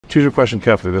Choose your question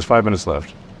carefully. There's 5 minutes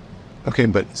left. Okay,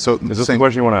 but so is this the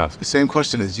question you want to ask? The same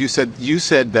question is you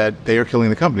said that they are killing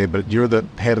the company, but you're the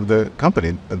head of the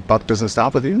company. The buck doesn't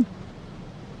stop with you.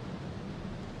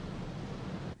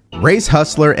 Race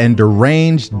hustler and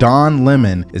deranged Don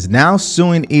Lemon is now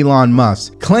suing Elon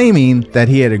Musk, claiming that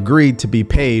he had agreed to be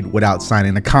paid without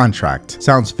signing a contract.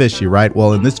 Sounds fishy, right?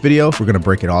 Well, in this video, we're gonna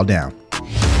break it all down.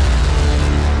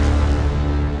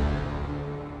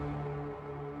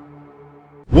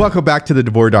 Welcome back to the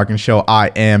Devori Darkins Show. I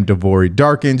am Devori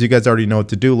Darkins. You guys already know what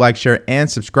to do. Like, share,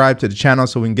 and subscribe to the channel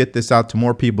so we can get this out to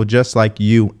more people just like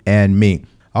you and me.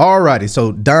 Alrighty,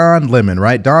 so Don Lemon,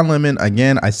 right? Don Lemon,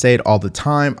 again, I say it all the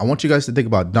time. I want you guys to think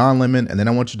about Don Lemon, and then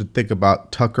I want you to think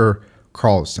about Tucker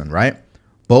Carlson, right?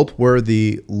 Both were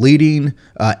the leading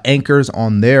anchors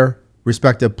on their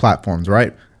respective platforms,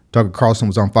 right? Tucker Carlson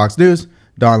was on Fox News.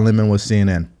 Don Lemon was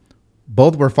CNN.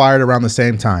 Both were fired around the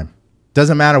same time.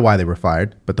 Doesn't matter why they were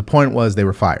fired, but the point was they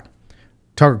were fired.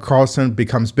 Tucker Carlson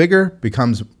becomes bigger,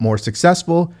 becomes more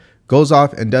successful, goes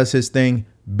off and does his thing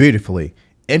beautifully,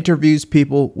 interviews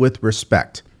people with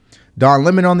respect. Don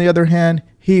Lemon, on the other hand,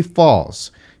 he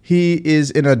falls. He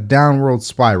is in a downward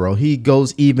spiral. He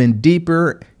goes even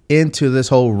deeper into this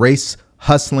whole race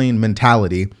hustling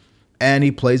mentality, and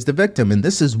he plays the victim. And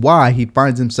this is why he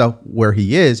finds himself where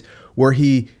he is, where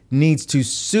he needs to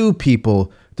sue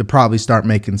people to probably start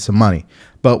making some money.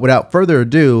 But without further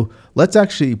ado, let's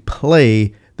actually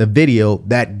play the video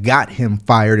that got him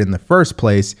fired in the first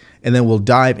place, and then we'll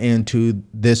dive into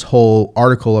this whole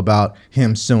article about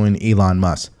him suing Elon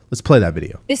Musk. Let's play that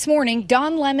video. This morning,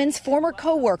 Don Lemon's former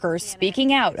co-workers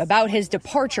speaking out about his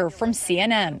departure from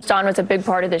CNN. Don was a big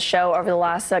part of this show over the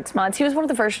last 6 months. He was one of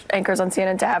the first anchors on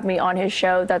CNN to have me on his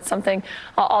show. That's something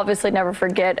I'll obviously never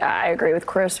forget. I agree with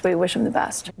Chris. We wish him the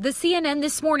best. The CNN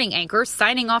This Morning anchor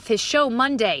signing off his show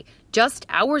Monday. Just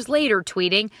hours later,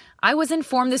 tweeting, "I was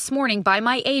informed this morning by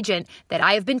my agent that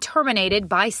I have been terminated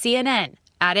by CNN."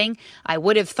 Adding, "I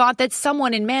would have thought that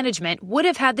someone in management would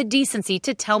have had the decency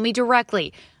to tell me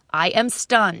directly. I am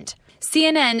stunned."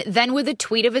 CNN then with a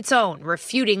tweet of its own,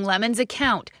 refuting Lemon's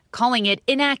account, calling it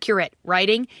inaccurate,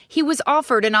 writing, "He was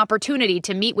offered an opportunity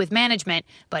to meet with management,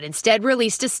 but instead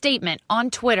released a statement on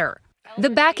Twitter." The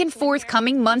back and forth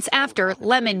coming months after,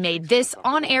 Lemon made this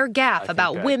on-air gaffe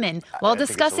about women while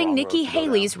discussing Nikki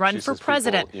Haley's run for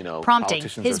president, prompting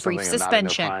his brief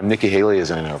suspension. Nikki Haley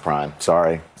isn't in her prime.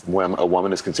 Sorry. When a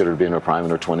woman is considered to be in her prime in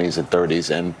her 20s and 30s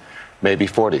and maybe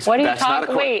 40s. What are you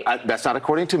talking? Wait. That's not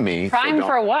according to me. Prime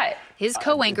for what? His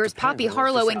co-anchors Poppy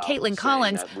Harlow and Caitlin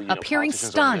Collins appearing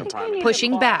stunned,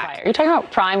 pushing back. Are you talking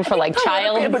about prime for like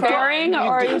childbearing, or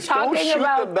are you talking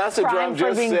about prime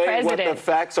for being president? What the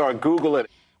facts are. Google it.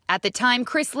 At the time,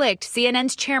 Chris Licht,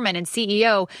 CNN's chairman and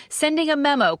CEO, sending a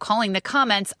memo calling the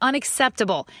comments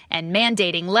unacceptable and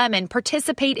mandating Lemon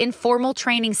participate in formal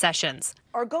training sessions.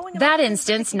 That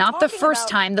instance, not the first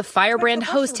time the firebrand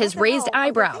host has raised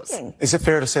eyebrows. Is it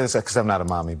fair to say this? Because I'm not a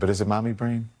mommy, but is it mommy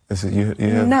brain? Is it you?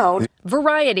 No.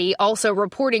 Variety also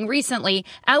reporting recently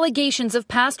allegations of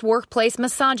past workplace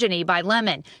misogyny by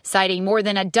Lemon, citing more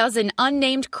than a dozen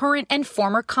unnamed current and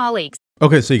former colleagues.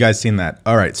 Okay, so you guys seen that.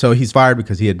 All right, so he's fired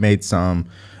because he had made some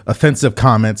offensive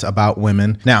comments about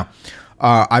women. Now,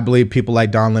 I believe people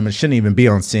like Don Lemon shouldn't even be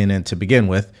on CNN to begin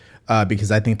with, because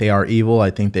I think they are evil,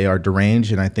 I think they are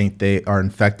deranged, and I think they are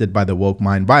infected by the woke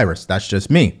mind virus. That's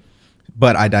just me.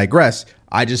 But I digress.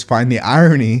 I just find the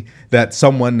irony that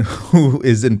someone who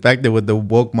is infected with the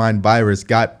woke mind virus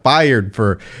got fired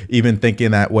for even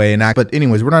thinking that way. But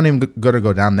anyways, we're not even going to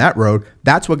go down that road.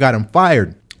 That's what got him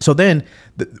fired. So then,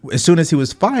 as soon as he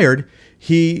was fired,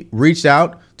 he reached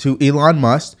out to Elon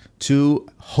Musk to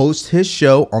host his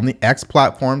show on the X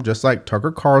platform, just like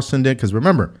Tucker Carlson did. Because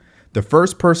remember, the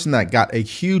first person that got a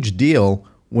huge deal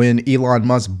when Elon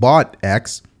Musk bought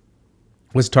X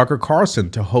was Tucker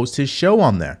Carlson to host his show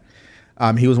on there.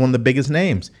 He was one of the biggest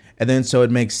names. And then so it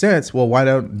makes sense, well, why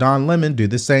don't Don Lemon do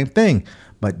the same thing?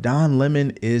 But Don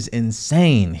Lemon is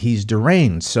insane. He's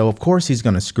deranged. So of course he's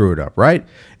going to screw it up, right?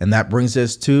 And that brings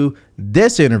us to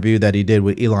this interview that he did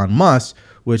with Elon Musk,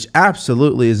 which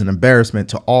absolutely is an embarrassment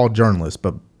to all journalists.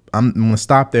 But I'm going to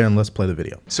stop there and let's play the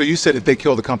video. So you said if they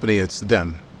kill the company, it's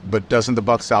them. But doesn't the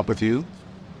buck stop with you?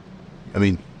 I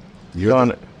mean, you're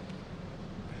Don,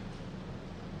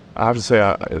 I have to say,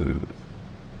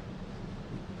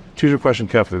 choose your question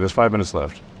carefully. There's 5 minutes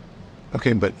left.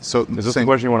 Okay, but so is this the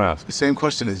question you want to ask? The same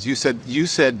question is you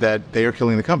said that they are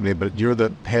killing the company, but you're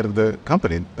the head of the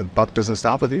company. The buck doesn't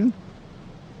stop with you.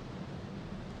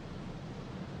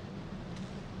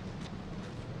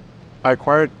 I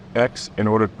acquired X in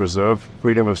order to preserve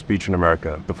freedom of speech in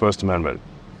America, the First Amendment.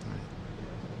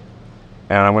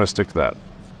 and I'm going to stick to that.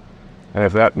 And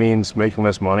if that means making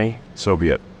less money, so be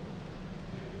it.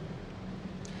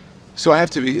 So I have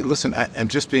to be, listen, I'm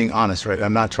just being honest, right?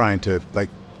 I'm not trying to like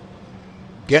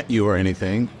get you or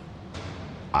anything.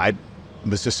 I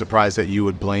was just surprised that you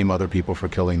would blame other people for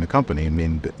killing the company. I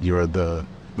mean,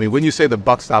 when you say the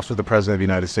buck stops with the president of the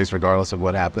United States, regardless of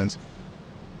what happens,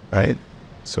 right?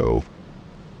 So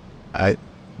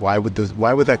why would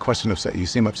that question upset you? You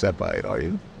seem upset by it, are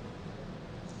you?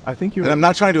 I think you. And I'm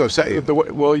not trying to upset you.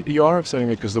 Well, you are upsetting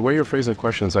me because the way you're phrasing the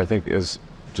questions, I think, is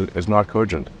not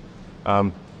cogent.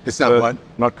 It's not what?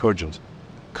 Not cogent.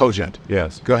 Cogent.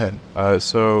 Yes. Go ahead.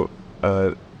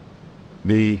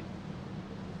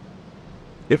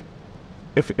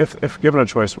 If given a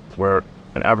choice where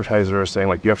an advertiser is saying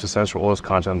like you have to censor all this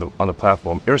content on the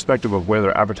platform, irrespective of where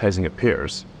their advertising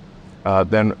appears,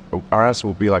 then our answer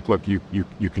will be like, look, you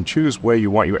can choose where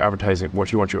you want your advertising,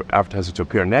 what you want your advertising to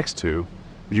appear next to,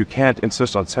 but you can't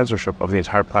insist on censorship of the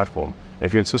entire platform. And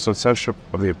if you insist on censorship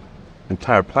of the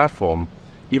entire platform,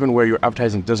 even where your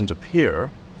advertising doesn't appear,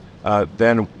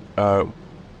 then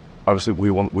obviously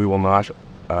we will not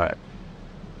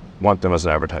want them as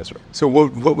an advertiser. So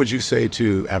what would you say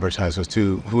to advertisers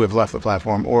who have left the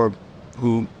platform or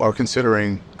who are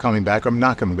considering coming back or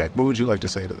not coming back? What would you like to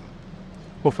say to them?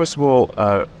 Well, first of all,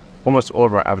 almost all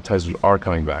of our advertisers are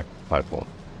coming back to the platform.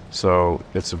 So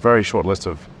it's a very short list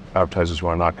of advertisers who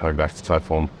are not coming back to the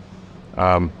platform.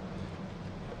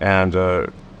 And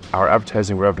our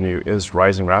advertising revenue is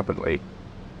rising rapidly.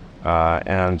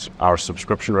 And our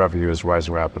subscription revenue is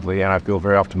rising rapidly. And I feel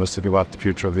very optimistic about the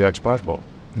future of the X platform.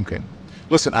 Okay.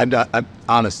 Listen,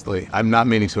 honestly, I'm not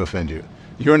meaning to offend you.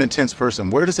 You're an intense person.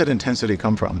 Where does that intensity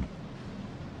come from?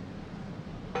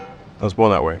 I was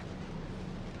born that way.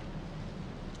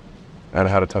 And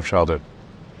I had a tough childhood.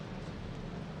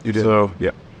 You did? So,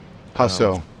 yeah. How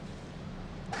so?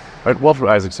 Right, Walter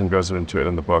Isaacson goes into it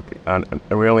in the book, and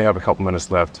we only have a couple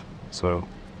minutes left, so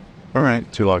all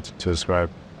right, too long to describe.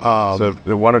 So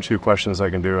the one or two questions I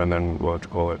can do, and then we'll have to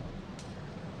call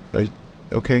it.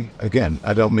 Okay. Again,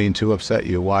 I don't mean to upset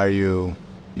you. Why are you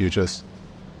just?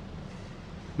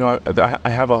 No, I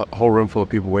have a whole room full of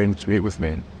people waiting to meet with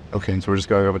me. Okay. So we're just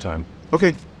going over time.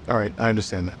 Okay. All right. I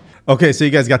understand that. Okay, so you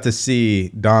guys got to see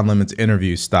Don Lemon's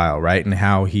interview style, right? And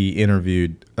how he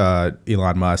interviewed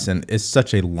Elon Musk. And it's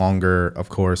such a longer, of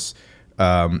course,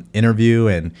 interview.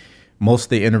 And most of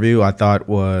the interview I thought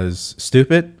was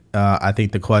stupid. I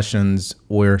think the questions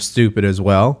were stupid as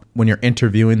well. When you're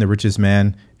interviewing the richest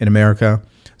man in America,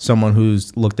 someone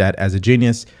who's looked at as a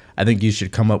genius, I think you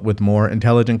should come up with more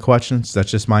intelligent questions.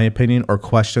 That's just my opinion, or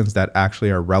questions that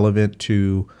actually are relevant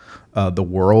to the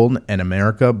world and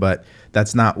America. But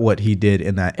that's not what he did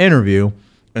in that interview.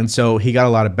 And so he got a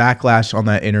lot of backlash on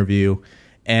that interview.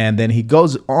 And then he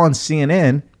goes on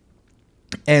CNN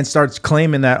and starts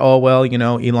claiming that, oh, well, you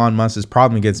know, Elon Musk's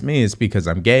problem against me is because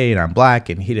I'm gay and I'm black,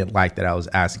 and he didn't like that I was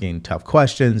asking tough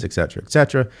questions, et cetera, et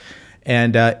cetera.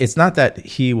 And it's not that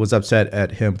he was upset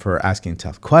at him for asking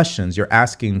tough questions. You're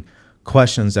asking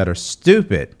questions that are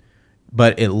stupid,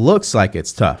 but it looks like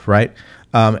it's tough, right?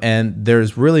 And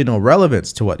there's really no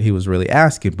relevance to what he was really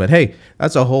asking. But hey,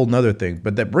 that's a whole nother thing.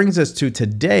 But that brings us to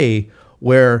today,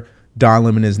 where Don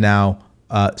Lemon is now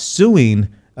suing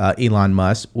Elon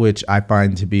Musk, which I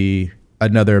find to be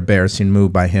another embarrassing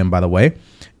move by him, by the way.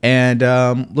 And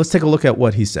let's take a look at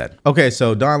what he said. Okay,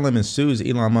 so Don Lemon sues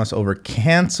Elon Musk over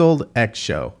canceled X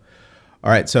show.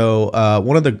 All right, so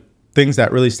one of the things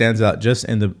that really stands out just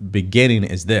in the beginning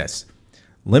is this.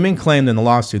 Lemon claimed in the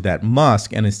lawsuit that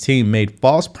Musk and his team made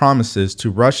false promises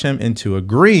to rush him into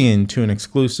agreeing to an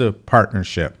exclusive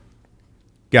partnership.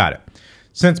 Got it.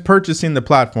 Since purchasing the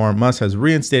platform, Musk has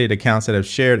reinstated accounts that have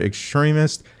shared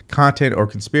extremist content or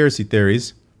conspiracy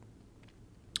theories,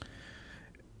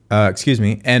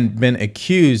 and been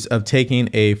accused of taking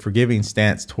a forgiving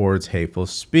stance towards hateful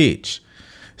speech.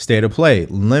 State of play.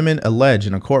 Lemon alleged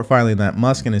in a court filing that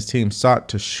Musk and his team sought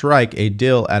to strike a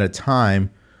deal at a time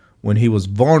when he was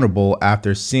vulnerable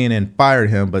after CNN fired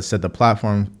him, but said the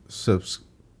platform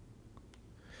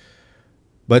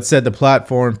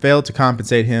failed to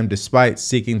compensate him despite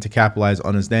seeking to capitalize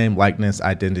on his name, likeness,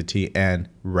 identity, and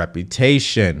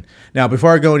reputation. Now,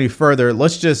 before I go any further,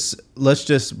 let's just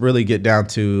really get down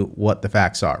to what the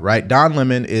facts are, right? Don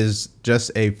Lemon is just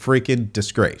a freaking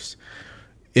disgrace.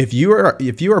 If you are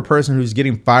a person who's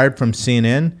getting fired from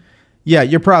CNN, yeah,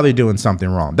 you're probably doing something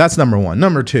wrong. That's number one.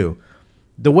 Number two,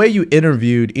 the way you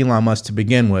interviewed Elon Musk to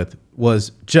begin with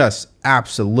was just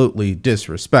absolutely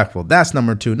disrespectful. That's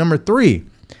number two. Number three,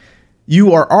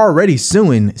 you are already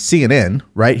suing CNN,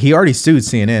 right? He already sued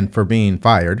CNN for being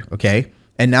fired, okay?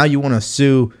 And now you want to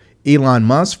sue Elon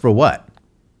Musk for what?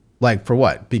 Like, for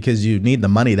what? Because you need the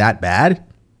money that bad?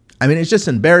 I mean, it's just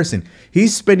embarrassing.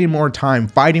 He's spending more time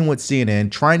fighting with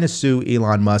CNN, trying to sue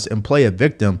Elon Musk and play a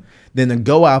victim than to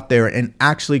go out there and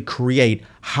actually create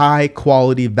high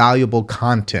quality, valuable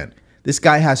content. This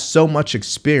guy has so much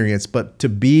experience, but to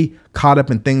be caught up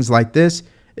in things like this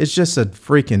is just a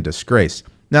freaking disgrace.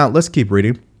 Now, let's keep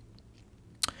reading.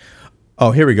 Oh,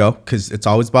 here we go, because it's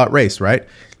always about race, right?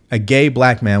 A gay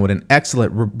black man with an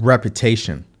excellent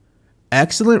reputation.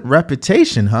 Excellent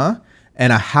reputation, huh?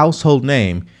 And a household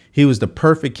name. He was the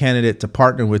perfect candidate to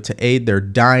partner with to aid their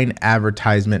dying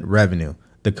advertisement revenue,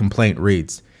 the complaint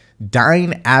reads.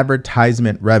 Dying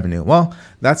advertisement revenue. Well,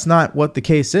 that's not what the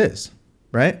case is,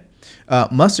 right?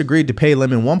 Musk agreed to pay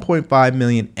Lemon $1.5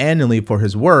 million annually for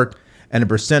his work and a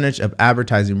percentage of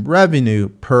advertising revenue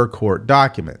per court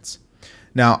documents.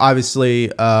 Now, obviously,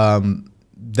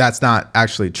 that's not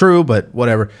actually true, but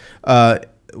whatever.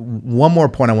 One more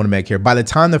point I want to make here. By the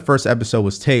time the first episode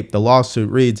was taped, the lawsuit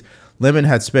reads, Lemon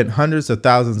had spent hundreds of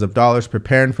thousands of dollars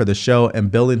preparing for the show and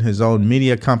building his own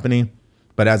media company.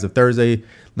 But as of Thursday,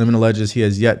 Lemon alleges he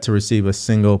has yet to receive a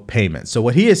single payment. So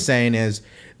what he is saying is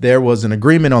there was an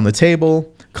agreement on the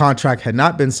table. Contract had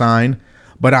not been signed,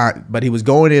 but he was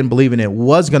going in believing it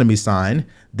was going to be signed.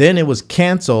 Then it was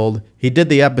canceled. He did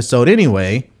the episode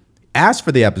anyway. Asked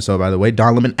for the episode, by the way.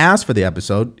 Don Lemon asked for the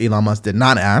episode. Elon Musk did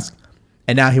not ask.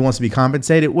 And now he wants to be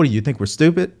compensated. What do you think? We're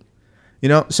stupid? You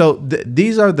know, so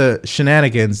these are the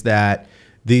shenanigans that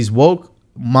these woke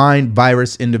mind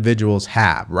virus individuals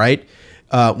have, right?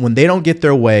 When they don't get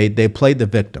their way, they play the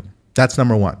victim. That's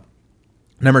number one.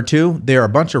 Number two, they're a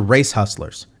bunch of race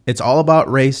hustlers. It's all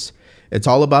about race. It's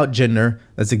all about gender.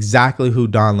 That's exactly who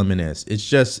Don Lemon is. It's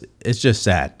just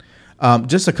sad.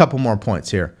 Just a couple more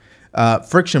points here.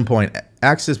 Friction point.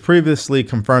 X has previously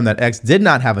confirmed that X did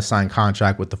not have a signed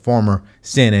contract with the former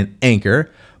CNN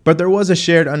anchor, but there was a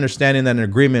shared understanding that an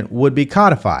agreement would be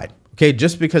codified. Okay,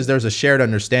 just because there's a shared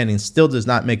understanding still does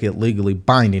not make it legally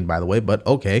binding, by the way, but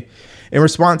okay. In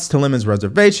response to Lemon's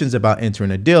reservations about entering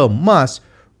a deal, Musk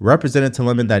represented to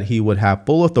Lemon that he would have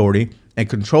full authority and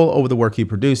control over the work he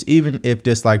produced, even if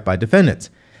disliked by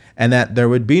defendants, and that there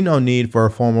would be no need for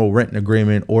a formal written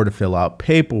agreement or to fill out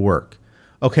paperwork.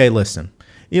 Okay, listen,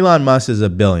 Elon Musk is a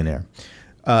billionaire.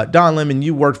 Don Lemon,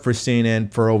 you worked for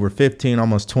CNN for over 15,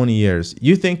 almost 20 years.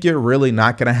 You think you're really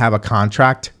not going to have a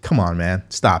contract? Come on, man.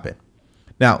 Stop it.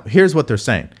 Now, here's what they're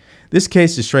saying. This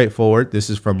case is straightforward. This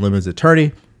is from Lemon's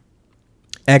attorney.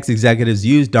 Ex-executives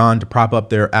used Don to prop up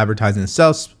their advertising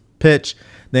sales pitch,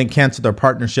 then canceled their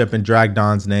partnership and dragged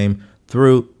Don's name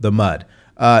through the mud.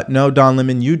 No, Don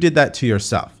Lemon, you did that to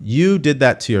yourself. You did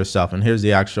that to yourself. And here's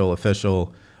the actual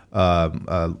official,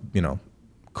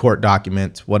 court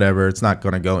document, whatever. It's not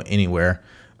going to go anywhere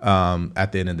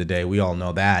at the end of the day. We all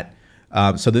know that.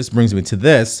 So this brings me to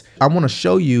this. I want to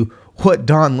show you what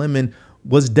Don Lemon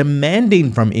was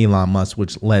demanding from Elon Musk,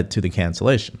 which led to the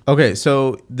cancellation. Okay,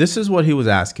 so this is what he was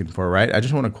asking for, right? I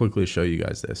just want to quickly show you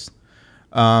guys this.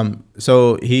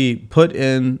 So he put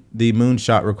in the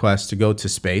moonshot request to go to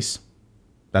space.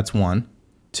 That's one.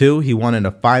 Two, he wanted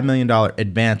a $5 million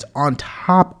advance on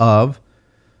top of,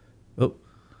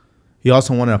 he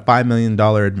also wanted a $5 million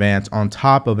advance on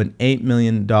top of an $8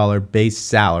 million base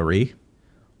salary.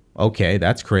 Okay,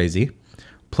 that's crazy.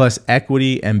 Plus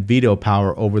equity and veto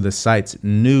power over the site's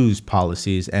news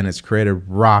policies and its creative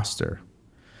roster.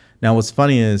 Now, what's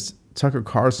funny is Tucker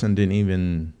Carlson didn't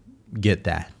even get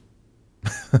that.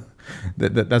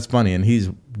 That's funny, and he's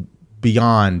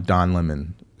beyond Don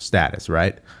Lemon status,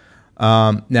 right?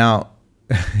 Now,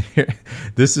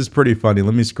 this is pretty funny.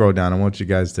 Let me scroll down. I want you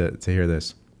guys to hear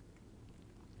this.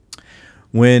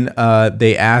 When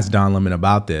they asked Don Lemon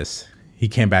about this, he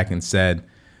came back and said,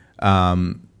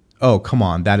 oh, come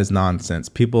on, that is nonsense.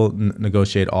 People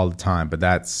negotiate all the time, but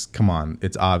come on,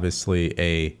 it's obviously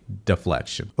a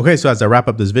deflection. Okay, so as I wrap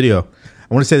up this video,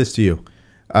 I want to say this to you.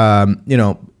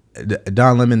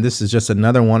 Don Lemon, this is just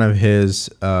another one of his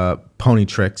pony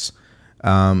tricks.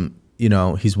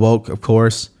 He's woke, of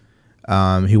course.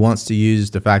 He wants to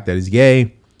use the fact that he's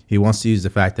gay. He wants to use the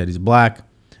fact that he's black.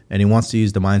 And he wants to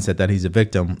use the mindset that he's a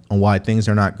victim on why things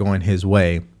are not going his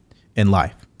way in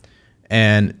life.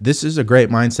 And this is a great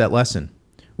mindset lesson.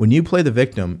 When you play the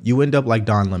victim, you end up like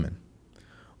Don Lemon.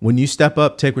 When you step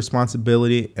up, take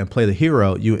responsibility, and play the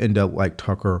hero, you end up like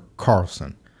Tucker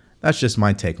Carlson. That's just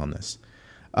my take on this.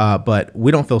 But we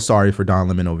don't feel sorry for Don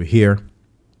Lemon over here.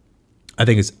 I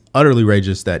think it's utterly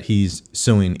outrageous that he's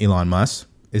suing Elon Musk.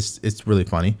 It's really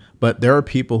funny. But there are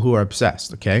people who are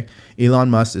obsessed, okay? Elon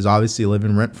Musk is obviously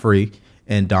living rent-free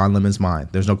in Don Lemon's mind.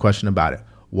 There's no question about it.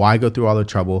 Why go through all the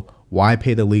trouble? Why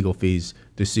pay the legal fees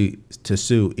to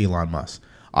sue Elon Musk?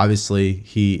 Obviously,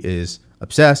 he is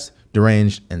obsessed,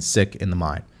 deranged, and sick in the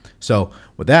mind. So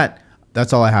with that,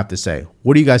 that's all I have to say.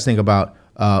 What do you guys think about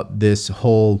this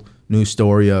whole news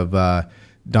story of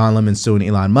Don Lemon suing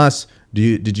Elon Musk?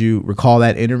 Did you recall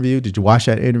that interview? Did you watch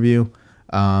that interview?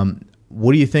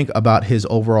 What do you think about his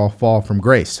overall fall from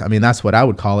grace? I mean, that's what I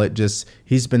would call it. Just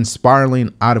he's been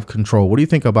spiraling out of control. What do you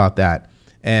think about that?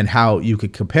 And how you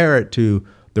could compare it to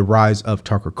the rise of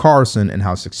Tucker Carlson and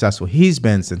how successful he's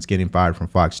been since getting fired from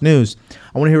Fox News.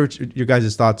 I want to hear what your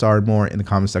guys' thoughts are more in the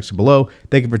comment section below.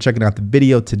 Thank you for checking out the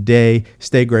video today.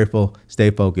 Stay grateful, stay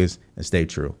focused, and stay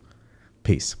true.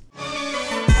 Peace.